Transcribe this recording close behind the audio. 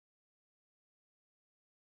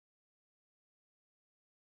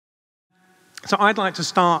So I'd like to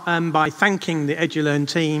start by thanking the EDULEARN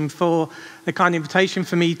team for the kind invitation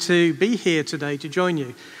for me to be here today to join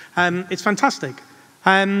you. It's fantastic.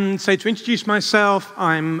 So to introduce myself,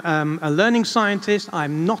 I'm a learning scientist.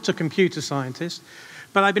 I'm not a computer scientist,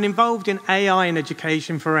 but I've been involved in AI in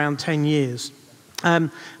education for around 10 years.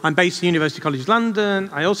 I'm based at University College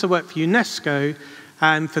London. I also work for UNESCO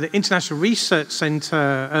for the International Research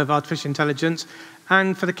Centre of Artificial Intelligence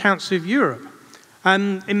and for the Council of Europe.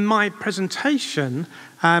 In my presentation,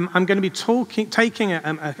 I'm going to be taking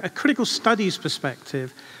a critical studies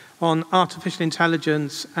perspective on artificial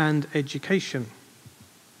intelligence and education.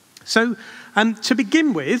 So, to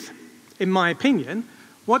begin with, in my opinion,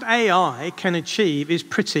 what AI can achieve is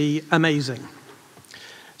pretty amazing.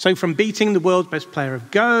 So from beating the world's best player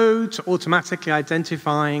of Go to automatically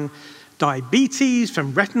identifying diabetes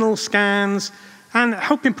from retinal scans and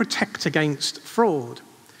helping protect against fraud,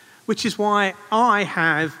 which is why I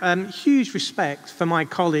have huge respect for my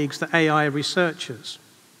colleagues, the AI researchers.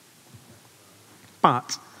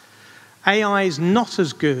 But AI is not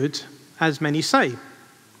as good as many say.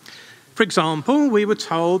 For example, we were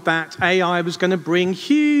told that AI was going to bring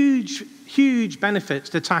huge benefits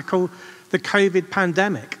to tackle the COVID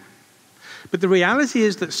pandemic. But the reality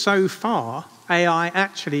is that so far, AI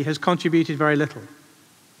actually has contributed very little.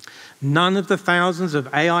 None of the thousands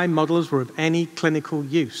of AI models were of any clinical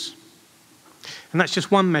use. And that's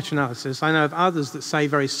just one meta-analysis. I know of others that say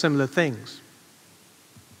very similar things.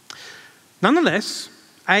 Nonetheless,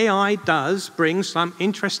 AI does bring some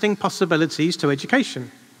interesting possibilities to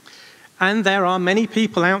education. And there are many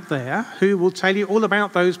people out there who will tell you all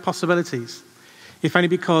about those possibilities, if only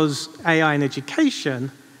because AI in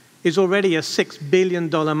education is already a $6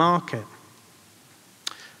 billion market.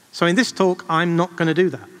 So in this talk, I'm not going to do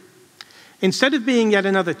that. Instead of being yet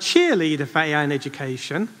another cheerleader for AI in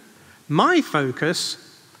education, my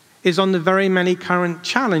focus is on the very many current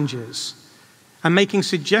challenges and making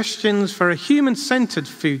suggestions for a human-centered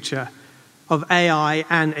future of AI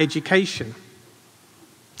and education.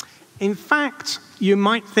 In fact, you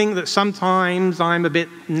might think that sometimes I'm a bit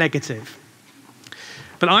negative,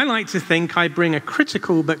 but I like to think I bring a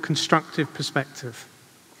critical but constructive perspective.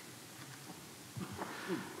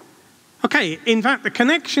 Okay, in fact, the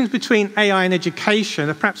connections between AI and education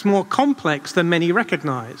are perhaps more complex than many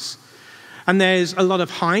recognize. And there's a lot of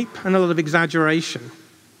hype and a lot of exaggeration.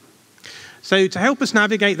 So to help us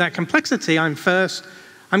navigate that complexity, I'm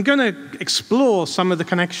going to explore some of the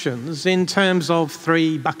connections in terms of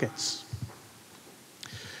 3 buckets.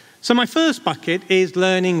 So my first bucket is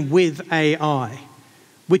learning with AI,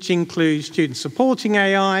 which includes student supporting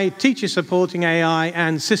AI, teacher supporting AI,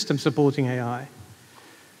 and system supporting AI.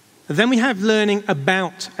 Then we have learning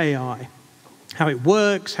about AI, how it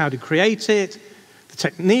works, how to create it, the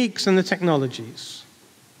techniques and the technologies.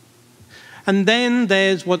 And then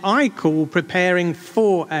there's what I call preparing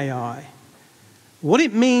for AI, what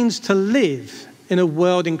it means to live in a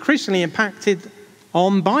world increasingly impacted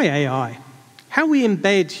on by AI, how we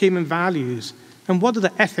embed human values, and what are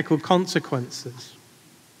the ethical consequences.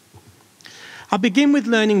 I'll begin with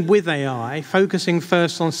learning with AI, focusing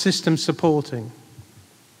first on system supporting.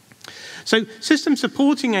 So system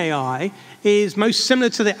supporting AI is most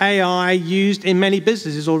similar to the AI used in many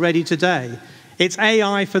businesses already today. It's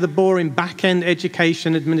AI for the boring back-end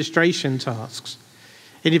education administration tasks.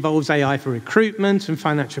 It involves AI for recruitment and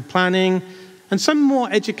financial planning, and some more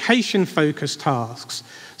education-focused tasks,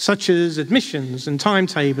 such as admissions and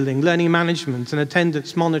timetabling, learning management, and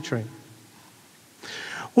attendance monitoring.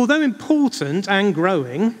 Although important and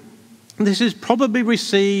growing, this has probably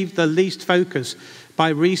received the least focus by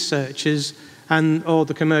researchers or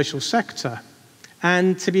the commercial sector.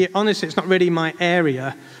 And to be honest, it's not really my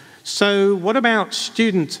area. So what about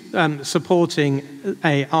student supporting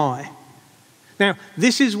AI? Now,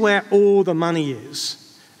 this is where all the money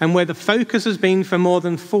is and where the focus has been for more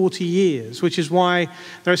than 40 years, which is why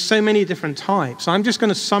there are so many different types. I'm just going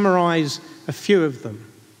to summarize a few of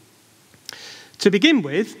them. To begin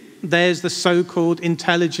with, there's the so-called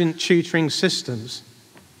intelligent tutoring systems.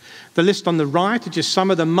 The list on the right are just some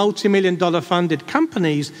of the multi-million-dollar funded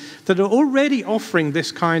companies that are already offering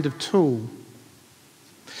this kind of tool.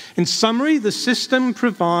 In summary, the system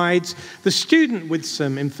provides the student with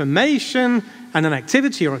some information and an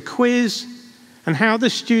activity or a quiz, and how the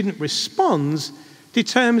student responds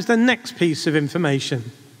determines the next piece of information,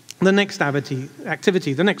 the next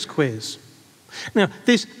activity, the next quiz. Now,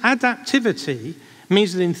 this adaptivity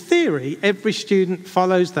means that in theory, every student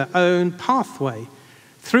follows their own pathway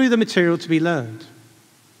through the material to be learned.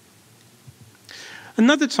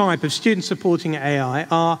 Another type of student-supporting AI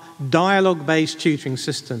are dialogue-based tutoring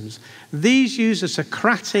systems. These use a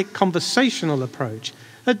Socratic conversational approach,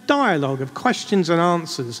 a dialogue of questions and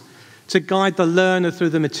answers to guide the learner through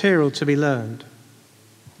the material to be learned.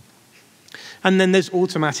 And then there's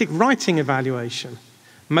automatic writing evaluation,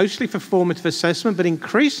 mostly for formative assessment, but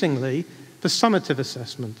increasingly for summative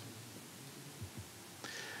assessment.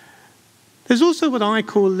 There's also what I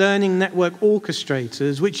call learning network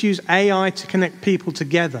orchestrators, which use AI to connect people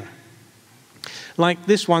together. Like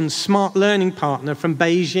this one, Smart Learning Partner from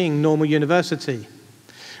Beijing Normal University.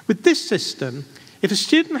 With this system, if a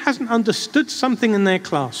student hasn't understood something in their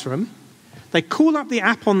classroom, they call up the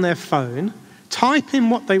app on their phone, type in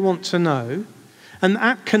what they want to know, and the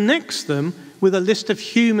app connects them with a list of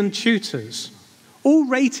human tutors, all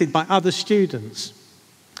rated by other students,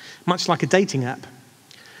 much like a dating app.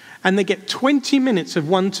 And they get 20 minutes of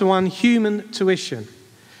one-to-one human tuition,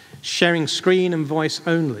 sharing screen and voice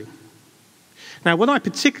only. Now, what I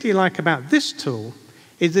particularly like about this tool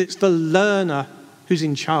is it's the learner who's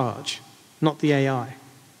in charge, not the AI.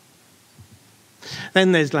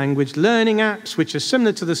 Then there's language learning apps, which are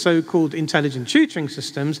similar to the so-called intelligent tutoring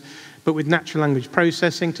systems, but with natural language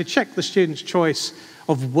processing to check the student's choice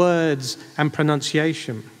of words and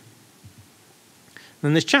pronunciation.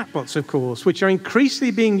 And there's chatbots, of course, which are increasingly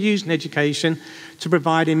being used in education to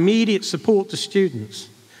provide immediate support to students,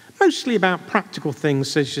 mostly about practical things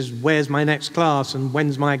such as where's my next class and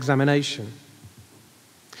when's my examination.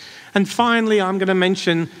 And finally, I'm going to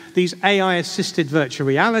mention these AI-assisted virtual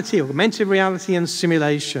reality, augmented reality, and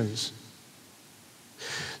simulations.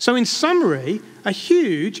 So in summary, a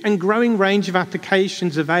huge and growing range of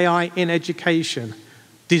applications of AI in education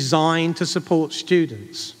designed to support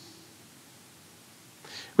students,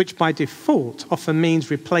 which by default often means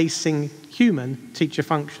replacing human teacher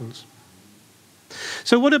functions.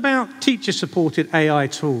 So what about teacher-supported AI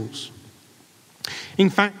tools? In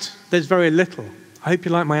fact, there's very little. I hope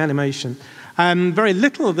you like my animation. Very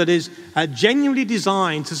little that is genuinely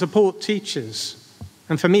designed to support teachers.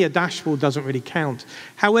 And for me, a dashboard doesn't really count.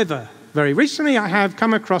 However, very recently I have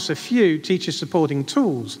come across a few teacher-supporting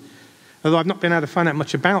tools, although I've not been able to find out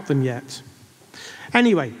much about them yet.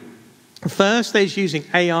 Anyway, first, there's using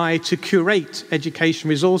AI to curate education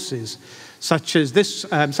resources, such as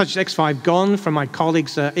X5 Gone from my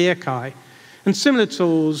colleagues at EACAI, and similar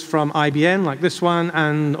tools from IBM, like this one,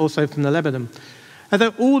 and also from the Lebanon.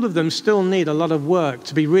 Although all of them still need a lot of work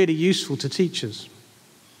to be really useful to teachers.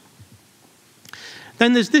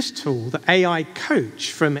 Then there's this tool, the AI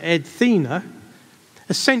Coach from EdThena,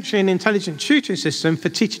 essentially an intelligent tutoring system for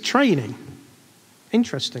teacher training.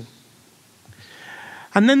 Interesting.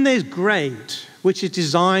 And then there's Grade, which is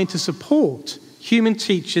designed to support human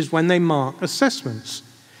teachers when they mark assessments.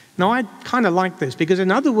 Now, I kind of like this because, in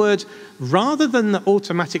other words, rather than the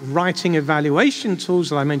automatic writing evaluation tools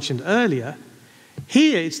that I mentioned earlier,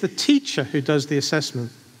 here it's the teacher who does the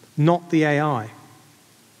assessment, not the AI.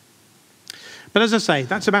 But as I say,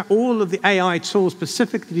 that's about all of the AI tools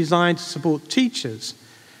specifically designed to support teachers,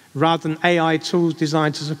 rather than AI tools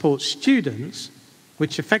designed to support students,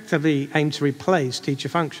 which effectively aim to replace teacher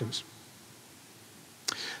functions.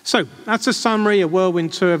 So that's a summary, a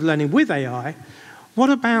whirlwind tour of learning with AI. What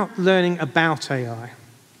about learning about AI?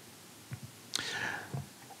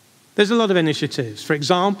 There's a lot of initiatives. For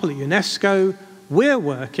example, at UNESCO, we're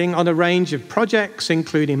working on a range of projects,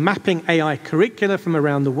 including mapping AI curricula from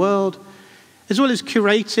around the world, as well as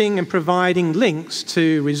curating and providing links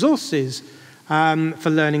to resources for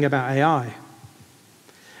learning about AI.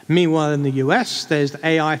 Meanwhile, in the US, there's the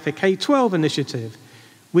AI for K-12 initiative,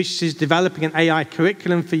 which is developing an AI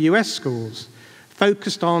curriculum for US schools,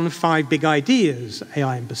 focused on 5 big ideas: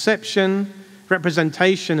 AI and perception,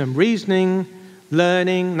 representation and reasoning,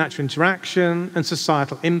 learning, natural interaction, and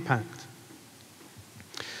societal impact.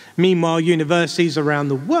 Meanwhile, universities around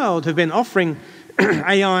the world have been offering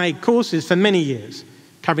AI courses for many years,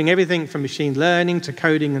 covering everything from machine learning to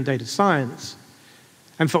coding and data science.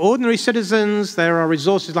 And for ordinary citizens, there are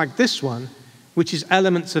resources like this one, which is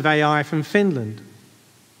Elements of AI from Finland.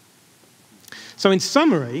 So in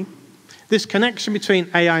summary, this connection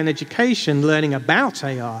between AI and education, learning about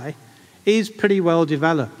AI, is pretty well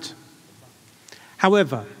developed.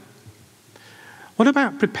 However, what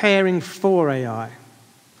about preparing for AI?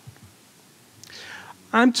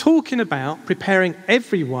 I'm talking about preparing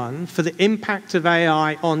everyone for the impact of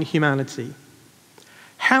AI on humanity.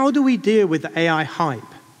 How do we deal with the AI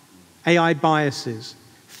hype, AI biases,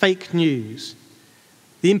 fake news,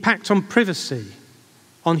 the impact on privacy,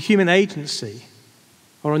 on human agency,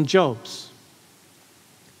 or on jobs?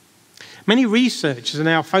 Many researchers are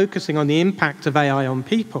now focusing on the impact of AI on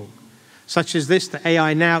people, such as this, the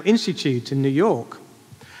AI Now Institute in New York.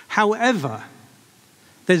 However,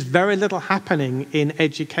 there's very little happening in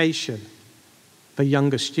education for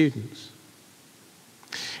younger students.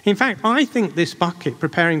 In fact, I think this bucket,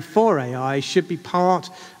 preparing for AI, should be part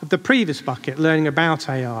of the previous bucket, learning about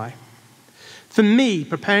AI. For me,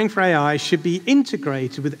 preparing for AI should be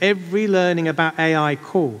integrated with every learning about AI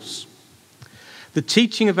course. The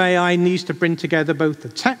teaching of AI needs to bring together both the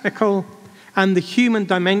technical and the human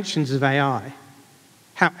dimensions of AI,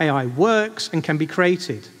 how AI works and can be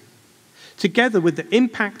created, together with the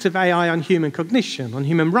impact of AI on human cognition, on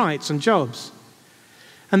human rights and jobs.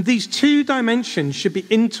 And these two dimensions should be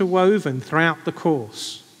interwoven throughout the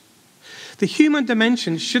course. The human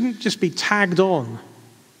dimension shouldn't just be tagged on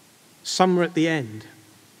somewhere at the end.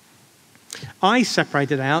 I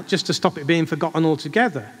separate it out just to stop it being forgotten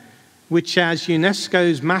altogether, which, as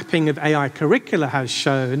UNESCO's mapping of AI curricula has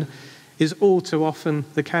shown, is all too often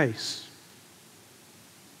the case.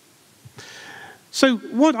 So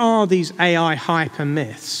what are these AI hyper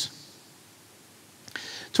myths?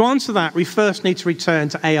 To answer that, we first need to return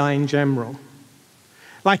to AI in general.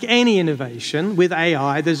 Like any innovation, with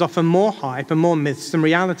AI, there's often more hype and more myths than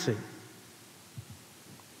reality.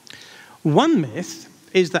 One myth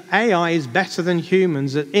is that AI is better than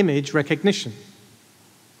humans at image recognition.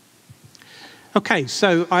 Okay,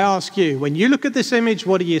 so I ask you, when you look at this image,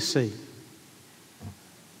 what do you see?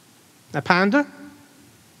 A panda?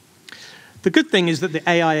 The good thing is that the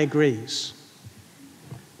AI agrees,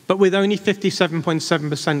 but with only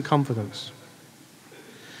 57.7% confidence.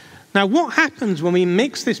 Now, what happens when we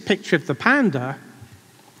mix this picture of the panda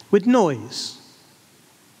with noise?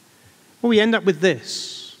 Well, we end up with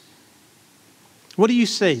this. What do you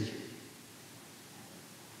see?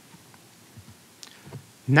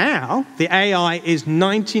 Now, the AI is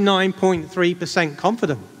 99.3%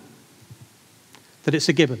 confident that it's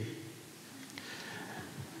a gibbon.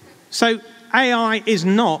 So AI is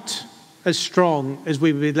not as strong as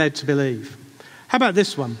we would be led to believe. How about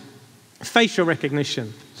this one? Facial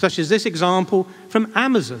recognition, such as this example from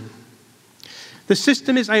Amazon. The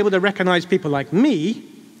system is able to recognize people like me,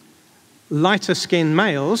 lighter-skinned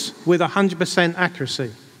males, with 100%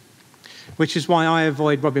 accuracy, which is why I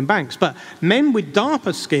avoid robbing banks. But men with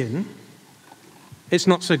darker skin, it's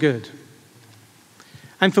not so good.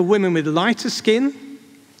 And for women with lighter skin,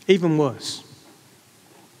 even worse.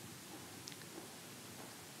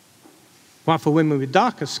 While for women with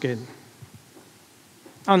darker skin,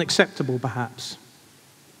 unacceptable perhaps.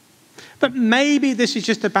 But maybe this is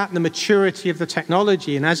just about the maturity of the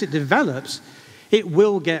technology, and as it develops, it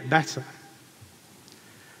will get better.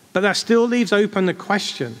 But that still leaves open the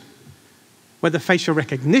question whether facial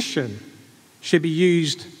recognition should be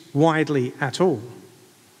used widely at all.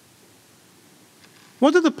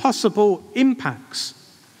 What are the possible impacts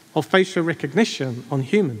of facial recognition on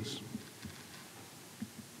humans?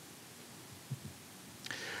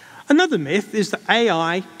 Another myth is that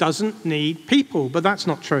AI doesn't need people, but that's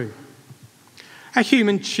not true. A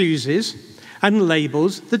human chooses and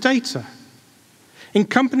labels the data. In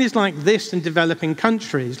companies like this in developing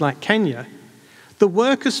countries like Kenya, the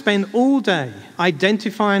workers spend all day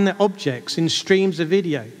identifying their objects in streams of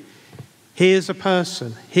video. Here's a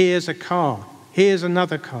person, here's a car, here's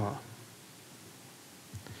another car.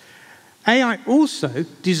 AI also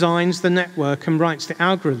designs the network and writes the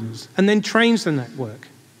algorithms and then trains the network.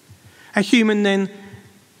 A human then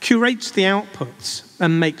curates the outputs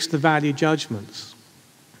and makes the value judgments.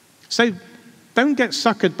 So don't get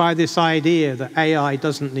suckered by this idea that AI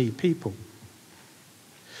doesn't need people.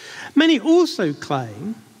 Many also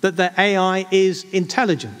claim that their AI is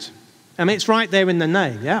intelligent. I mean, it's right there in the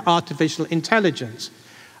name, yeah? Artificial intelligence.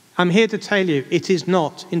 I'm here to tell you it is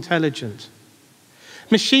not intelligent.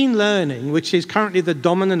 Machine learning, which is currently the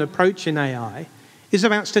dominant approach in AI, is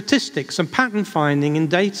about statistics and pattern finding in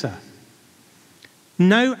data.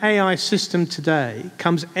 No AI system today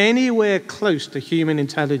comes anywhere close to human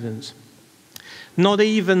intelligence. Not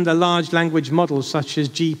even the large language models such as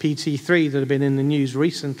GPT-3 that have been in the news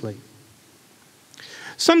recently.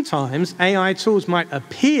 Sometimes AI tools might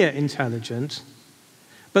appear intelligent,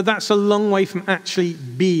 but that's a long way from actually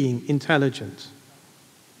being intelligent.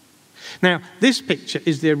 Now, this picture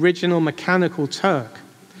is the original mechanical Turk,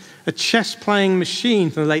 a chess-playing machine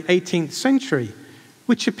from the late 18th century,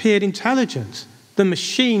 which appeared intelligent. The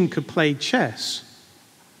machine could play chess,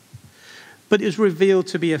 but it was revealed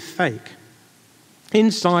to be a fake.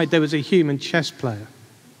 Inside, there was a human chess player.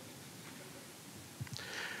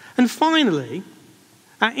 And finally,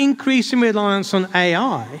 our increasing reliance on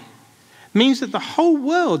AI means that the whole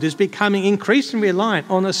world is becoming increasingly reliant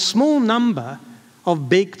on a small number of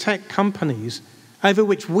big tech companies over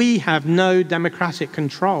which we have no democratic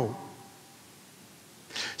control.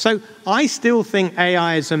 So I still think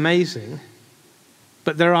AI is amazing,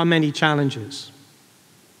 but there are many challenges.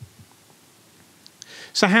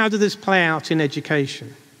 So how does this play out in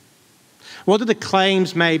education? What are the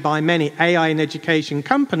claims made by many AI in education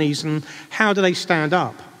companies, and how do they stand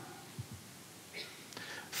up?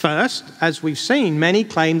 First, as we've seen, many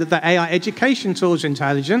claim that the AI education tools are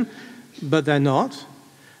intelligent, but they're not.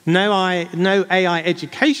 No AI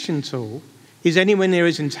education tool is anywhere near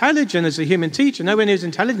as intelligent as a human teacher, nowhere near as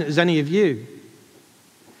intelligent as any of you.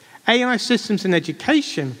 AI systems in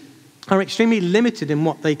education are extremely limited in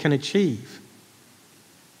what they can achieve.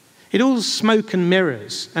 It all smoke and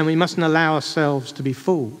mirrors, and we mustn't allow ourselves to be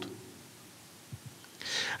fooled.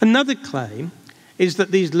 Another claim is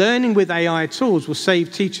that these learning with AI tools will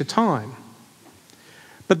save teacher time.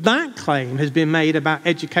 But that claim has been made about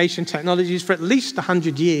education technologies for at least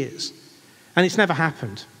 100 years, and it's never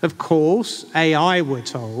happened. Of course, AI, we're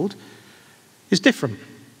told, is different.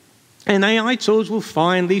 And AI tools will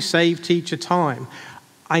finally save teacher time.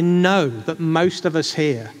 I know that most of us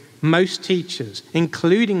here, most teachers,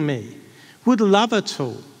 including me, would love a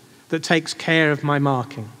tool that takes care of my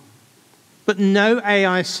marking. But no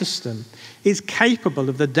AI system is capable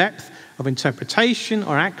of the depth of interpretation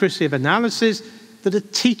or accuracy of analysis that a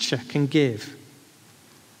teacher can give.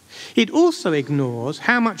 It also ignores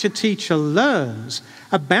how much a teacher learns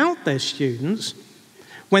about their students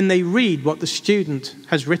when they read what the student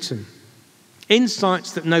has written,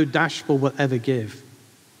 insights that no dashboard will ever give.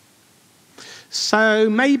 So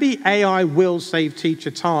maybe AI will save teacher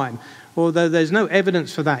time, although there's no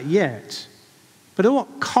evidence for that yet. But at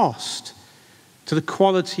what cost to the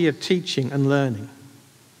quality of teaching and learning?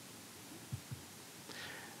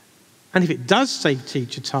 And if it does save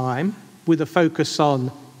teacher time, with a focus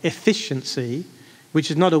on efficiency, which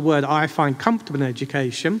is not a word I find comfortable in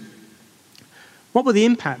education, what will the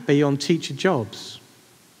impact be on teacher jobs?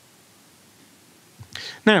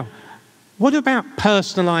 Now, what about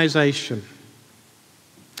personalization?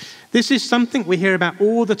 This is something we hear about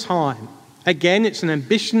all the time. Again, it's an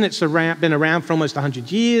ambition that's been around for almost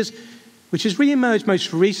 100 years, which has re-emerged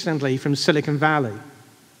most recently from Silicon Valley.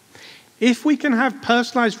 If we can have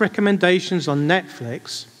personalized recommendations on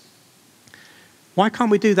Netflix, why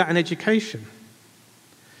can't we do that in education?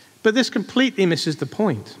 But this completely misses the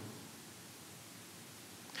point.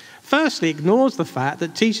 Firstly, it ignores the fact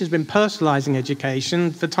that teachers have been personalizing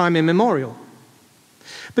education for time immemorial.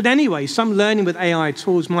 But anyway, some learning with AI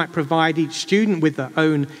tools might provide each student with their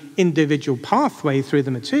own individual pathway through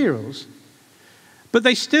the materials, but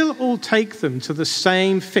they still all take them to the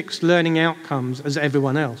same fixed learning outcomes as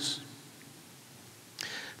everyone else.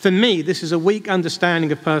 For me, this is a weak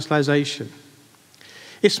understanding of personalization.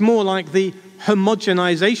 It's more like the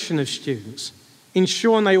homogenization of students,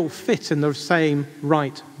 ensuring they all fit in the same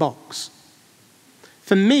right box.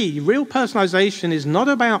 For me, real personalization is not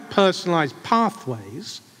about personalized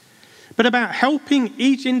pathways, but about helping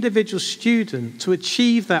each individual student to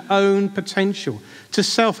achieve their own potential, to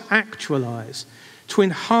self-actualize, to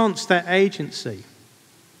enhance their agency,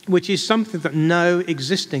 which is something that no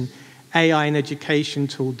existing AI in education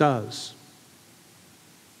tool does.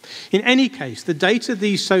 In any case, the data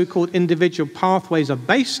these so-called individual pathways are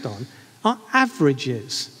based on are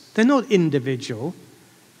averages. They're not individual.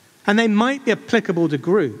 And they might be applicable to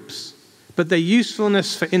groups, but their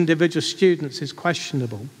usefulness for individual students is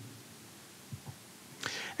questionable.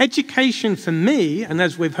 Education for me, and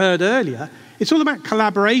as we've heard earlier, it's all about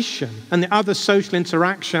collaboration and the other social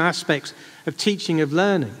interaction aspects of teaching of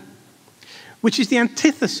learning, which is the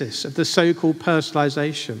antithesis of the so-called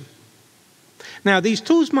personalization. Now, these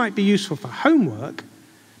tools might be useful for homework,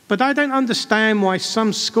 but I don't understand why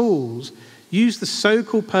some schools use the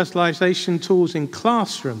so-called personalization tools in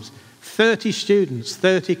classrooms, 30 students,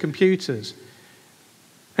 30 computers.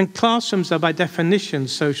 And classrooms are by definition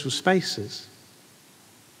social spaces.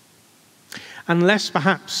 Unless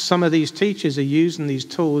perhaps some of these teachers are using these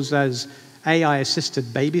tools as AI-assisted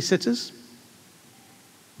babysitters.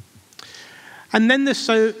 And then there's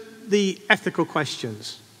the ethical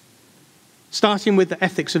questions, starting with the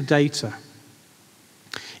ethics of data.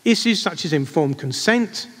 Issues such as informed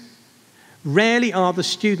consent. Rarely are the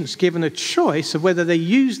students given a choice of whether they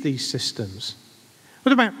use these systems.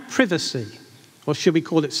 What about privacy, or should we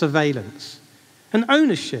call it surveillance? And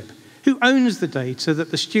ownership. Who owns the data that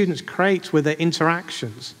the students create with their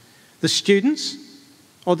interactions? The students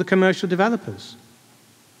or the commercial developers?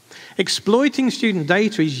 Exploiting student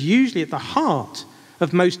data is usually at the heart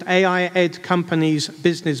of most AI ed companies'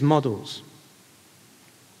 business models.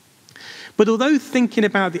 But although thinking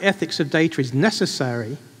about the ethics of data is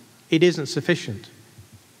necessary, it isn't sufficient.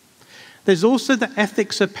 There's also the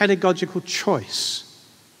ethics of pedagogical choice.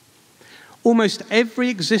 Almost every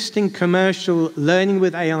existing commercial learning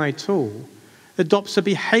with AI tool adopts a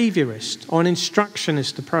behaviorist or an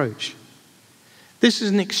instructionist approach. This is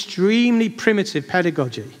an extremely primitive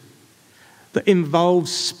pedagogy that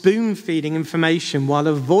involves spoon-feeding information while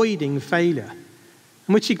avoiding failure,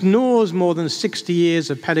 and which ignores more than 60 years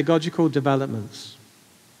of pedagogical developments.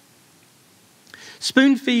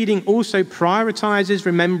 Spoon-feeding also prioritizes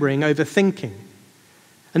remembering over thinking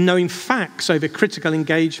and knowing facts over critical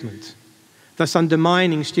engagement, thus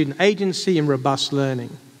undermining student agency and robust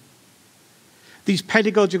learning. These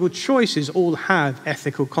pedagogical choices all have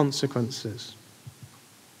ethical consequences.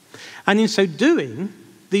 And in so doing,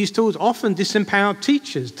 these tools often disempower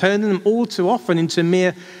teachers, turning them all too often into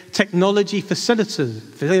mere technology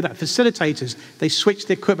facilitators. They switch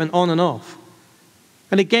the equipment on and off.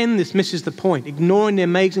 And again, this misses the point, ignoring the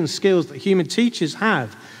amazing skills that human teachers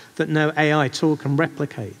have that no AI tool can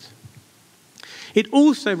replicate. It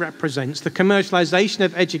also represents the commercialization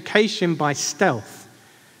of education by stealth,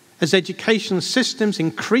 as education systems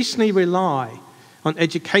increasingly rely on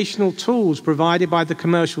educational tools provided by the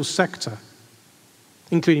commercial sector,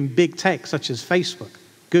 including big tech such as Facebook,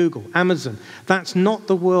 Google, Amazon. That's not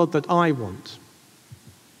the world that I want.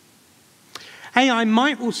 AI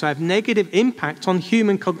might also have negative impact on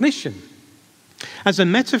human cognition. As a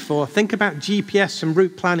metaphor, think about GPS and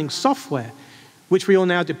route planning software, which we all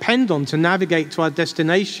now depend on to navigate to our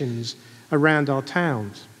destinations around our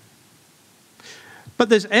towns. But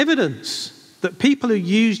there's evidence that people who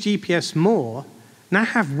use GPS more now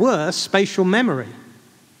have worse spatial memory.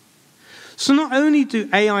 So not only do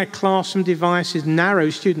AI classroom devices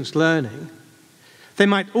narrow students' learning, they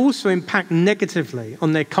might also impact negatively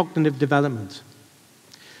on their cognitive development.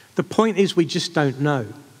 The point is, we just don't know.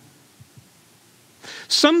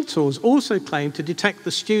 Some tools also claim to detect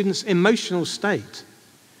the student's emotional state.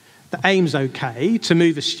 The aim's okay to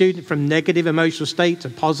move a student from negative emotional state to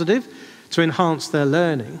positive to enhance their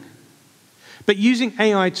learning. But using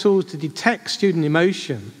AI tools to detect student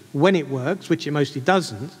emotion when it works, which it mostly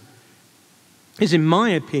doesn't, is, in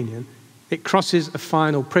my opinion, it crosses a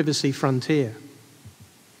final privacy frontier.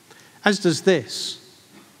 As does this,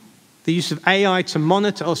 the use of AI to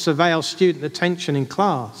monitor or surveil student attention in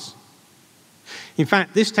class. In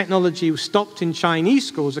fact, this technology was stopped in Chinese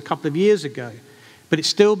schools a couple of years ago, but it's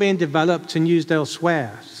still being developed and used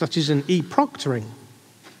elsewhere, such as in e-proctoring.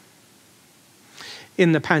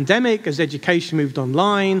 In the pandemic, as education moved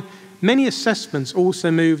online, many assessments also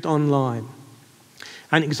moved online.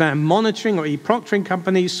 And exam monitoring or e-proctoring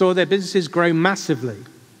companies saw their businesses grow massively.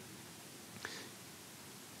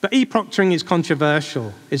 But e-proctoring is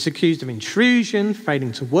controversial. It's accused of intrusion,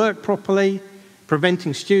 failing to work properly,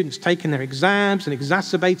 preventing students taking their exams, and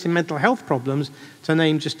exacerbating mental health problems, to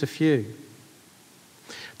name just a few.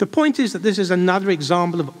 The point is that this is another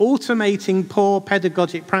example of automating poor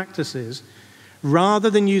pedagogic practices rather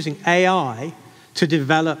than using AI to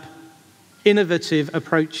develop innovative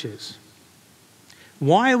approaches.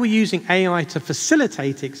 Why are we using AI to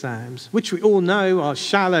facilitate exams, which we all know are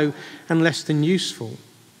shallow and less than useful?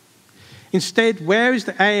 Instead, where is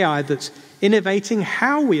the AI that's innovating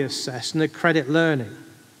how we assess and accredit learning?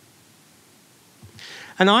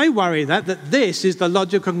 And I worry that this is the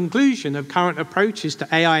logical conclusion of current approaches to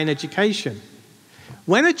AI in education.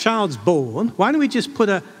 When a child's born, why don't we just put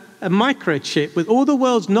a microchip with all the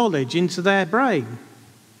world's knowledge into their brain?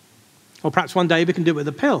 Or perhaps one day we can do it with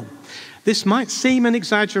a pill. This might seem an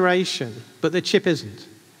exaggeration, but the chip isn't.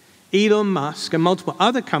 Elon Musk and multiple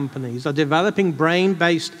other companies are developing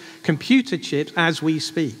brain-based computer chips as we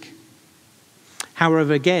speak.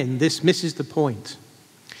 However, again, this misses the point.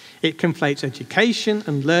 It conflates education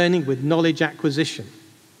and learning with knowledge acquisition.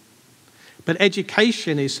 But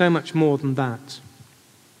education is so much more than that.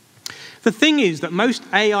 The thing is that most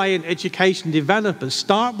AI and education developers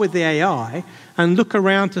start with the AI and look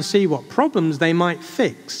around to see what problems they might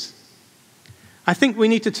fix. I think we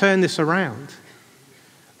need to turn this around.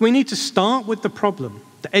 We need to start with the problem,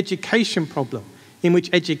 the education problem, in which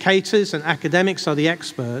educators and academics are the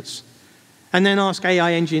experts, and then ask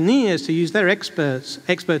AI engineers to use their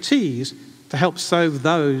expertise to help solve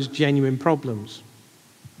those genuine problems.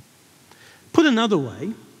 Put another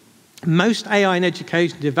way, most AI and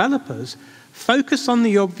education developers focus on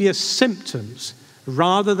the obvious symptoms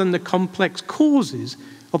rather than the complex causes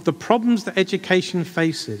of the problems that education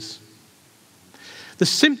faces. The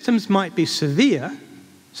symptoms might be severe,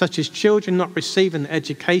 such as children not receiving the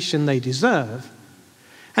education they deserve,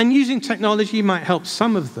 and using technology might help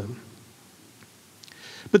some of them.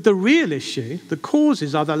 But the real issue, the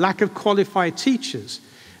causes, are the lack of qualified teachers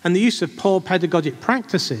and the use of poor pedagogic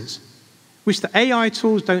practices, which the AI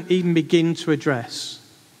tools don't even begin to address.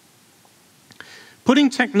 Putting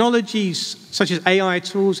technologies such as AI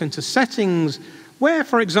tools into settings where,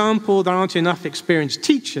 for example, there aren't enough experienced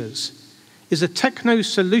teachers is a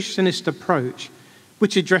techno-solutionist approach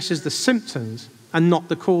which addresses the symptoms and not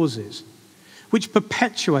the causes, which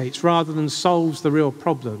perpetuates rather than solves the real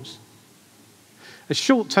problems. A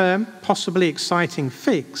short-term, possibly exciting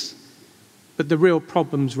fix, but the real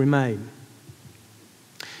problems remain.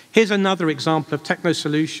 Here's another example of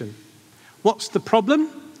techno-solution. What's the problem?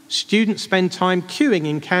 Students spend time queuing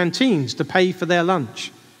in canteens to pay for their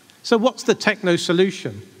lunch. So what's the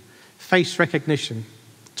techno-solution? Face recognition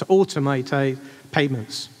to automate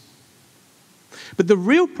payments. But the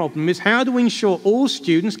real problem is how do we ensure all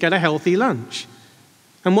students get a healthy lunch?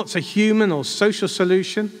 And what's a human or social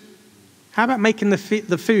solution? How about making the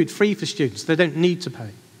food free for students? They don't need to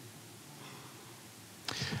pay.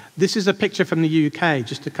 This is a picture from the UK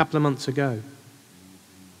just a couple of months ago.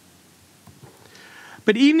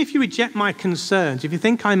 But even if you reject my concerns, if you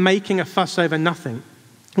think I'm making a fuss over nothing,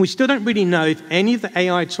 we still don't really know if any of the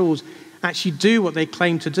AI tools actually do what they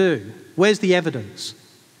claim to do. Where's the evidence?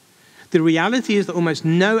 The reality is that almost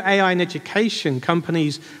no AI in education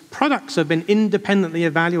companies' products have been independently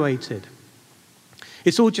evaluated.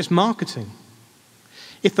 It's all just marketing.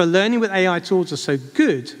 If the learning with AI tools are so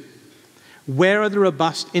good, where are the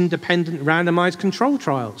robust, independent, randomized control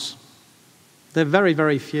trials? They're very,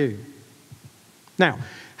 very few. Now,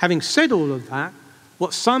 having said all of that,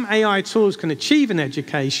 what some AI tools can achieve in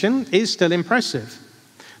education is still impressive.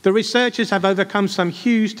 The researchers have overcome some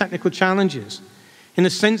huge technical challenges. In a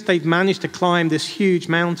sense, they've managed to climb this huge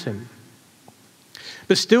mountain.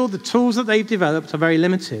 But still, the tools that they've developed are very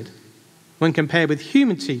limited when compared with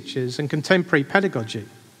human teachers and contemporary pedagogy.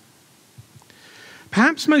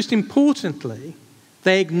 Perhaps most importantly,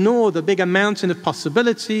 they ignore the bigger mountain of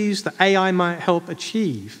possibilities that AI might help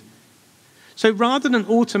achieve. So rather than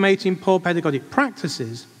automating poor pedagogic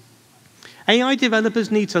practices, AI developers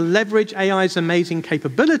need to leverage AI's amazing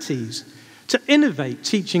capabilities to innovate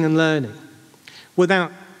teaching and learning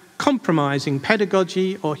without compromising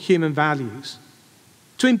pedagogy or human values,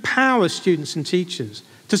 to empower students and teachers,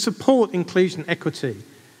 to support inclusion and equity,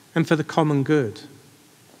 and for the common good.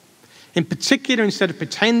 In particular, instead of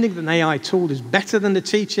pretending that an AI tool is better than the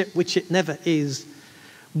teacher, which it never is,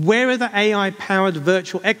 where are the AI-powered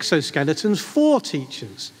virtual exoskeletons for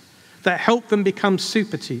teachers that help them become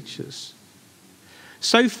super teachers?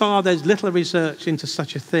 So far, there's little research into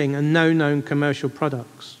such a thing and no known commercial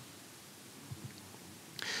products.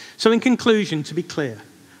 So in conclusion, to be clear,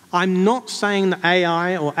 I'm not saying that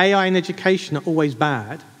AI or AI in education are always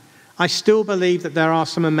bad. I still believe that there are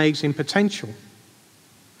some amazing potential.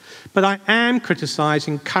 But I am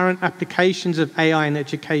criticizing current applications of AI in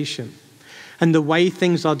education and the way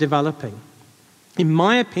things are developing. In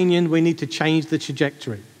my opinion, we need to change the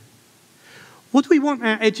trajectory. What do we want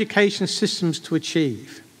our education systems to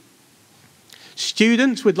achieve?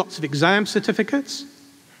 Students with lots of exam certificates?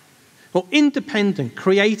 Or independent,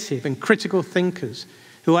 creative, and critical thinkers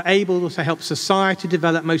who are able to help society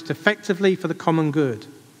develop most effectively for the common good?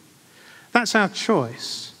 That's our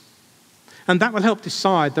choice. And that will help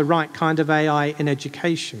decide the right kind of AI in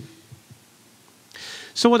education.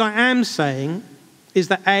 So what I am saying is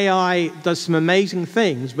that AI does some amazing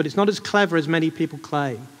things, but it's not as clever as many people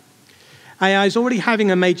claim. AI is already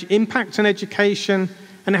having a major impact on education,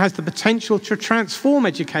 and it has the potential to transform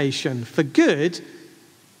education for good,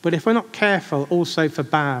 but if we're not careful, also for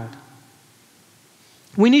bad.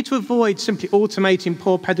 We need to avoid simply automating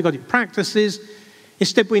poor pedagogic practices.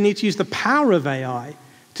 Instead, we need to use the power of AI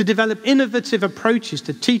to develop innovative approaches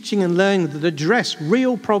to teaching and learning that address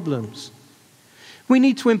real problems. We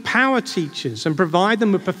need to empower teachers and provide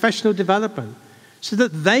them with professional development so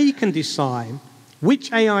that they can decide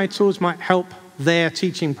which AI tools might help their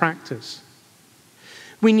teaching practice.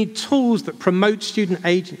 We need tools that promote student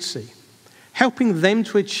agency, helping them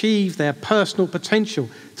to achieve their personal potential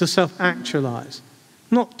to self-actualize,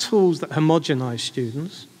 not tools that homogenize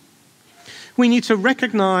students. We need to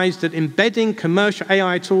recognize that embedding commercial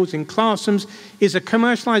AI tools in classrooms is a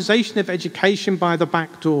commercialization of education by the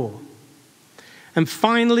back door. And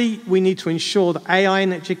finally, we need to ensure that AI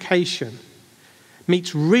in education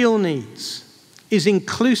meets real needs, is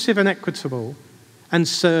inclusive and equitable, and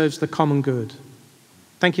serves the common good.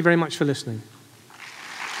 Thank you very much for listening.